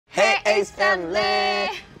Paiz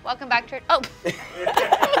family. Welcome back to oh.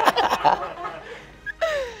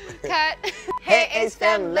 Cut. Paiz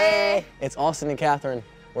family. It's Austin and Catherine.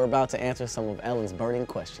 We're about to answer some of Ellen's burning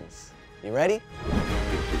questions. You ready?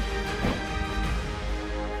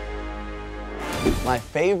 My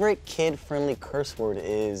favorite kid-friendly curse word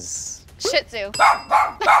is Shih Tzu.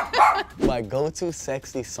 my go-to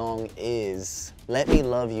sexy song is Let Me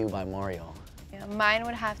Love You by Mario. Yeah, mine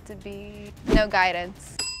would have to be No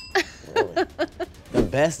Guidance. Really? The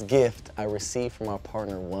best gift I received from our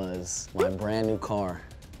partner was my brand new car.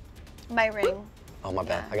 My ring. Oh, my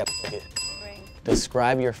bad. I got to pick it. Ring.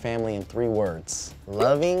 Describe your family in 3 words.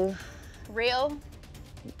 Loving, Real.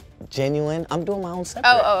 genuine. I'm doing my own separate.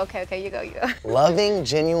 Oh, okay, you go. Loving,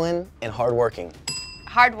 genuine, and hardworking.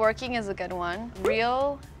 Hardworking is a good one.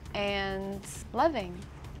 Real and loving.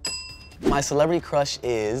 My celebrity crush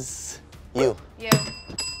is you. You.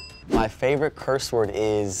 My favorite curse word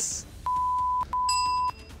is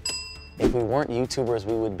if we weren't YouTubers,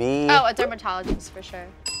 we would be... Oh, a dermatologist for sure.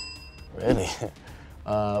 Really? If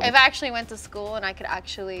I actually went to school and I could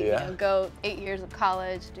actually Yeah. go 8 years of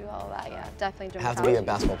college, do all that, yeah, definitely dermatology. Have to be a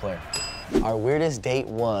basketball player. Our weirdest date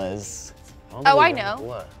was... I know.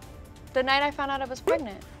 What? The night I found out I was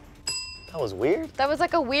pregnant. That was weird? That was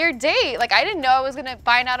like a weird date. Like, I didn't know I was gonna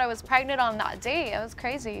find out I was pregnant on that date. It was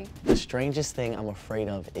crazy. The strangest thing I'm afraid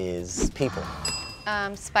of is people.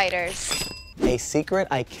 Spiders. A secret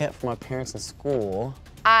I kept from my parents in school.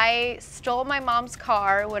 I stole my mom's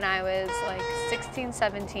car when I was like 16,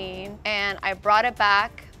 17, and I brought it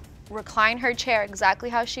back, reclined her chair exactly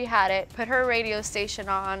how she had it, put her radio station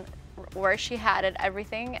on where she had it,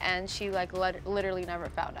 everything, and she like literally never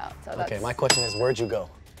found out. So that's... Okay, my question is, where'd you go?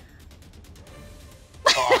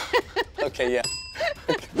 Oh, okay, yeah.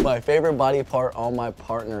 My favorite body part on my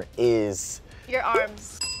partner is... Your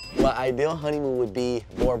arms. My ideal honeymoon would be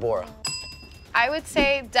Bora Bora. I would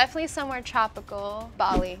say definitely somewhere tropical,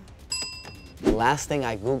 Bali. The last thing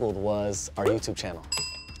I Googled was our YouTube channel.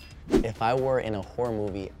 If I were in a horror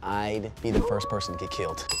movie, I'd be the first person to get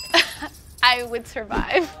killed. I would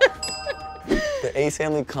survive. The Ace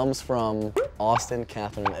family comes from Austin,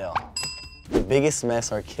 Catherine, and Elle. The biggest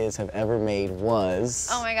mess our kids have ever made was...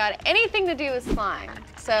 Oh my God, anything to do with slime.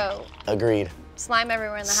 So, Agreed. slime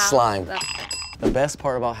everywhere in the house. Slime. So. The best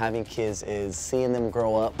part about having kids is seeing them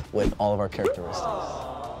grow up with all of our characteristics.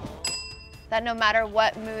 That no matter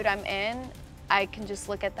what mood I'm in, I can just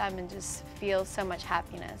look at them and just feel so much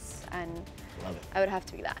happiness, and Love it. I would have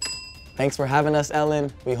to be that. Thanks for having us,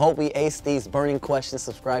 Ellen. We hope we aced these burning questions.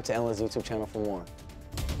 Subscribe to Ellen's YouTube channel for more.